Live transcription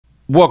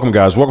Welcome,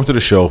 guys. Welcome to the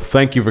show.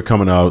 Thank you for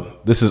coming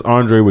out. This is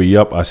Andre with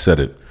Yup, I Said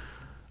It.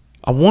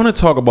 I want to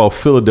talk about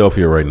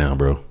Philadelphia right now,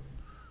 bro.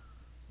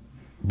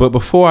 But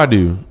before I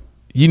do,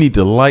 you need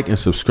to like and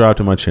subscribe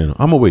to my channel.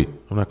 I'm gonna wait.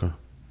 I'm not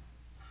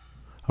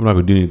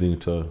gonna do anything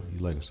until you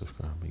like and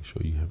subscribe. Make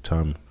sure you have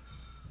time.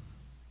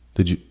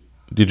 Did you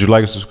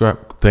like and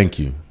subscribe? Thank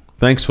you.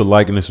 Thanks for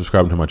liking and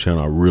subscribing to my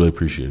channel. I really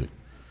appreciate it.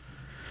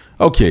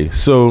 Okay,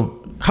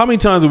 so how many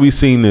times have we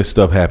seen this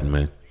stuff happen,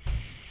 man?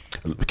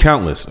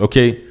 Countless.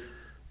 Okay.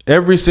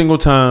 Every single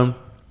time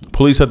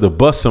police have to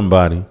bust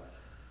somebody,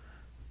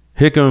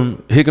 hick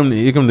them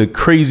to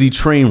crazy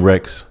train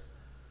wrecks,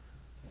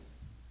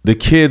 the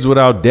kids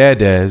without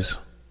dads,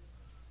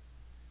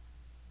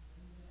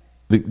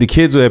 the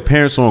kids with their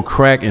parents on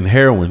crack and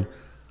heroin,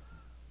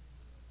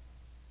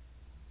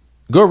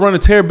 go run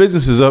and tear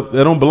businesses up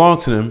that don't belong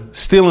to them,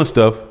 stealing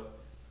stuff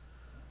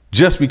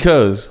just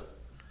because.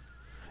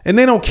 And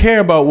they don't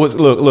care about what's,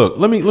 look,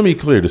 let me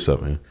clear this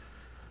up, man.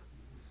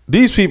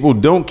 These people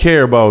don't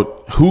care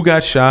about who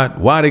got shot,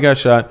 why they got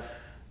shot.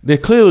 They're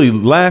clearly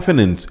laughing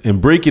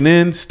and breaking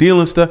in,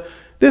 stealing stuff.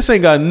 This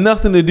ain't got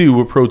nothing to do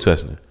with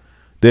protesting.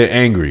 They're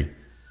angry.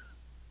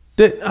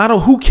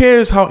 Who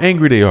cares how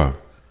angry they are?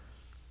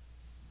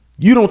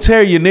 You don't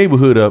tear your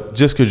neighborhood up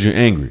just because you're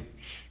angry.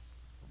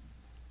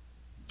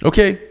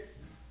 Okay?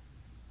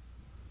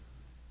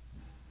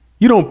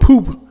 You don't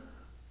poop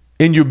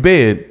in your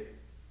bed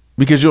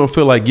because you don't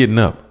feel like getting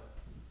up.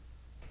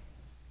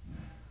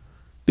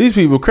 These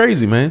people are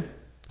crazy, man.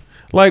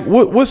 Like,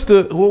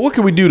 what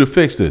can we do to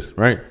fix this,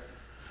 right?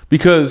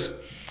 Because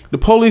the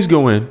police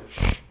go in,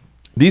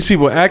 these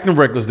people are acting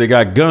reckless. They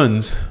got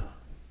guns,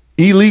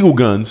 illegal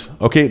guns,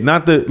 okay?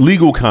 Not the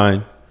legal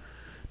kind.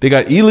 They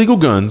got illegal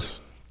guns.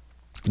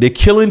 They're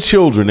killing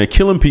children. They're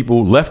killing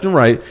people left and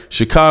right.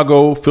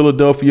 Chicago,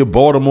 Philadelphia,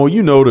 Baltimore,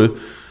 you know,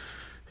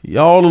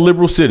 all the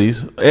liberal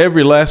cities,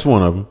 every last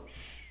one of them.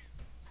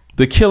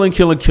 They're killing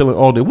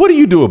all day. What do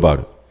you do about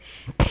it?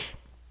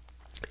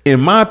 In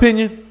my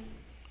opinion,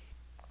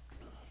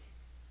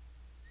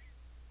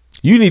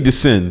 you need to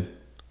send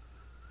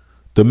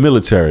the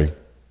military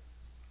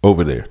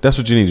over there. That's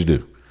what you need to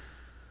do.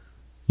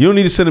 You don't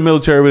need to send the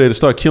military over there to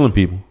start killing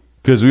people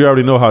because we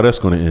already know how that's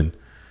going to end.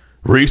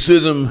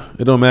 Racism.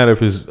 It don't matter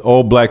if it's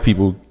all black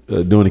people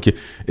doing it.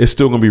 It's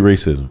still going to be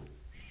racism.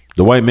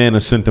 The white man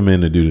has sent them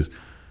in to do this.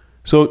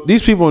 So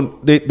these people,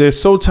 they're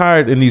so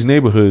tired in these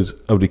neighborhoods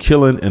of the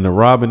killing and the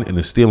robbing and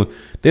the stealing.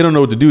 They don't know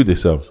what to do with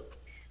themselves.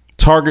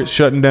 Target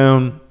shutting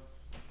down.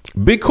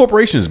 Big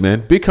corporations,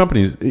 man. Big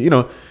companies. You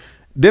know,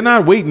 they're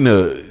not waiting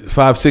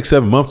 5, 6,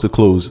 7 months to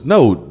close.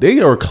 No, they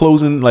are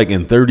closing like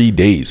in 30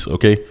 days.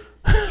 Okay.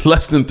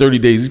 Less than 30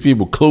 days. These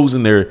people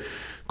closing their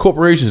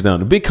corporations down.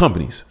 The big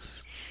companies.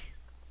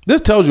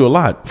 This tells you a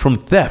lot from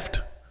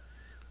theft.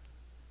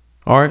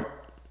 All right.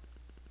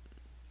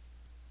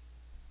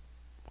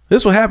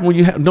 This will happen when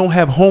you don't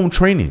have home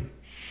training.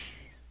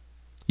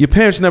 Your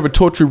parents never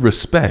taught you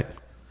respect.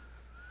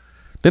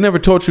 They never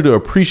taught you to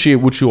appreciate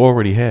what you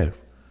already have.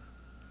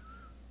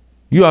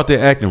 You out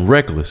there acting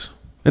reckless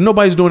and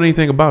nobody's doing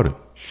anything about it.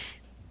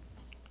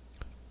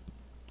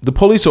 The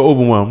police are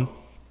overwhelmed.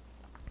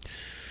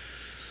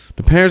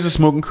 The parents are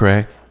smoking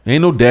crack.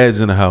 Ain't no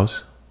dads in the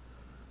house.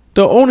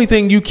 The only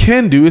thing you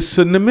can do is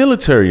send the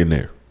military in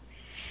there.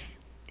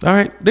 All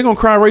right. They're going to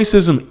cry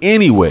racism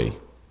anyway.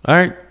 All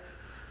right.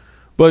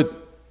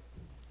 But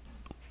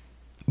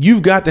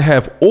you've got to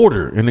have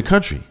order in the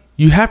country.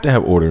 You have to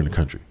have order in the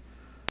country.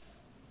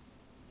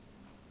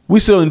 We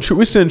send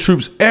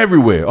troops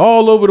everywhere,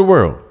 all over the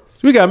world.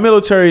 We got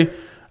military.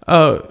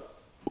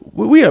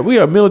 We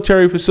have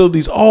military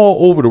facilities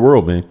all over the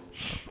world, man.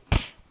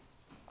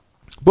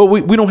 But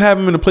we don't have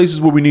them in the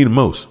places where we need them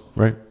most,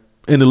 right?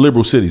 In the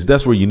liberal cities,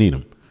 that's where you need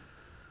them.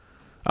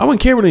 I wouldn't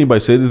care what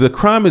anybody says. The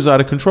crime is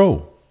out of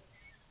control.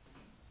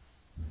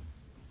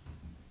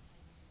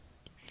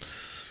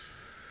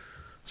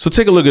 So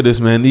take a look at this,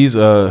 man. These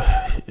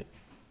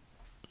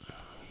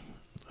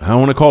I don't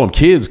want to call them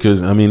kids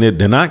because, I mean,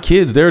 they're not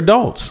kids. They're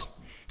adults.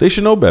 They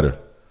should know better.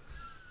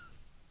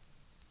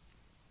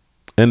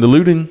 And the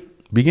looting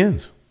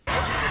begins.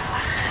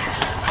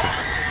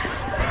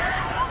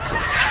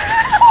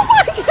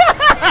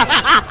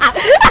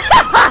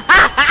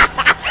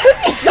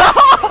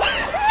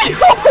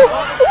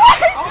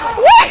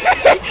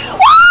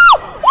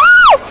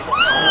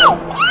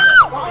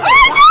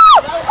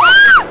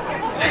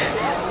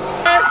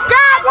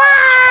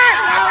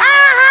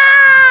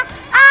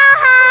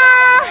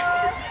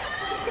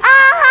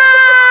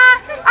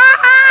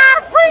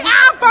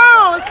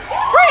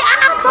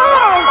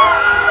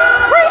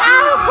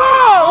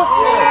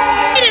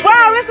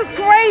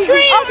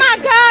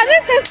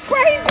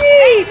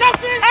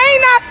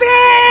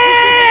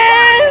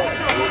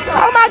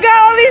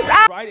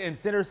 In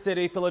Center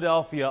City,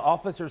 Philadelphia,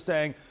 officers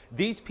saying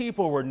these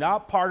people were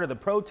not part of the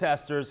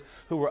protesters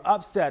who were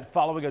upset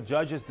following a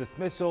judge's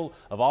dismissal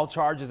of all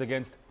charges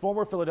against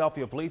former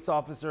Philadelphia police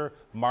officer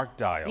Mark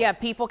Dial. Yeah,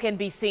 people can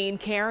be seen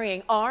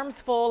carrying arms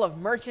full of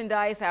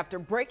merchandise after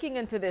breaking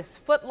into this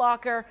Foot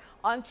Locker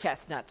on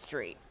Chestnut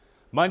Street.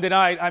 Monday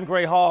night, I'm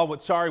Gray Hall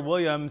with Shari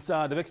Williams.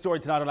 The big story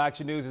tonight on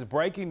Action News is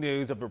breaking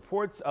news of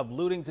reports of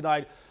looting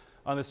tonight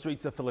on the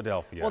streets of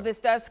Philadelphia. Well, this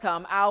does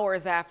come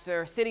hours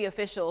after city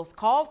officials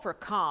called for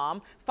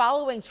calm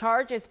following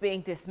charges being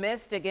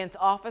dismissed against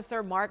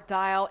Officer Mark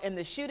Dial in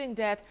the shooting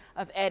death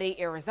of Eddie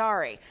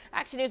Irizarry.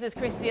 Action News'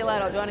 Christy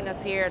Aletto joining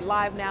us here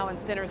live now in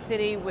Center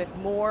City with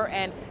more.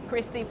 And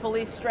Christy,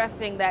 police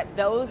stressing that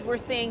those we're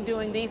seeing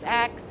doing these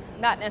acts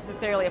not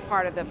necessarily a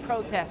part of the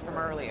protest from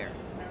earlier.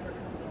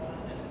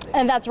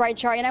 And that's right,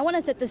 Shari. And I want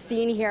to set the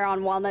scene here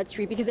on Walnut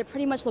Street because it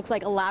pretty much looks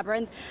like a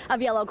labyrinth of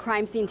yellow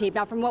crime scene tape.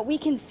 Now, from what we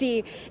can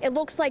see, it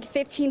looks like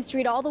 15th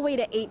Street all the way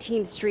to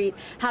 18th Street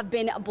have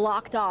been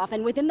blocked off.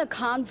 And within the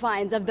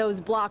confines of those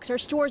blocks are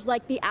stores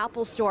like the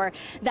Apple Store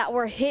that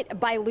were hit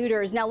by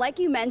looters. Now, like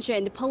you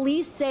mentioned,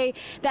 police say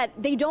that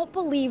they don't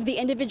believe the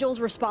individuals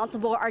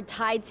responsible are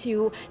tied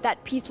to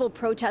that peaceful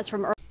protest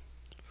from earlier.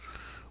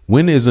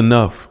 When is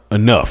enough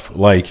enough?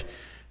 Like,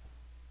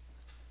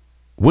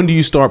 when do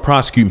you start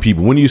prosecuting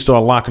people? When do you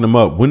start locking them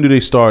up? When do they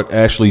start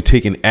actually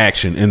taking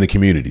action in the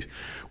communities?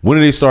 When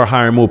do they start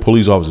hiring more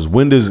police officers?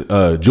 When does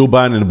Joe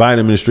Biden and the Biden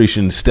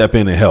administration step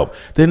in and help?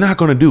 They're not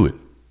going to do it.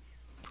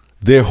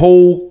 Their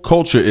whole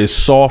culture is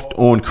soft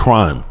on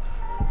crime.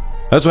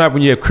 That's what happens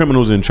when you have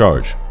criminals in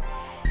charge.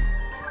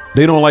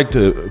 They don't like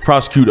to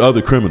prosecute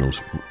other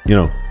criminals. You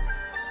know,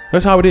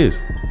 that's how it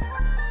is.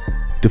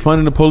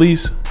 Defunding the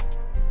police,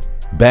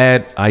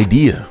 bad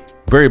idea.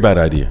 Very bad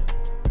idea.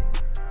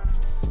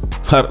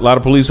 A lot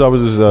of police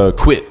officers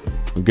quit,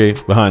 okay,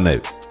 behind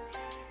that.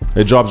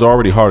 Their job's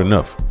already hard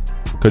enough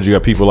because you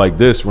got people like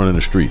this running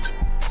the streets.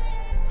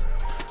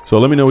 So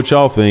let me know what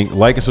y'all think.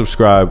 Like and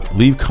subscribe.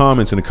 Leave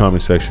comments in the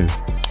comment section.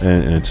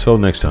 And until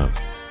next time.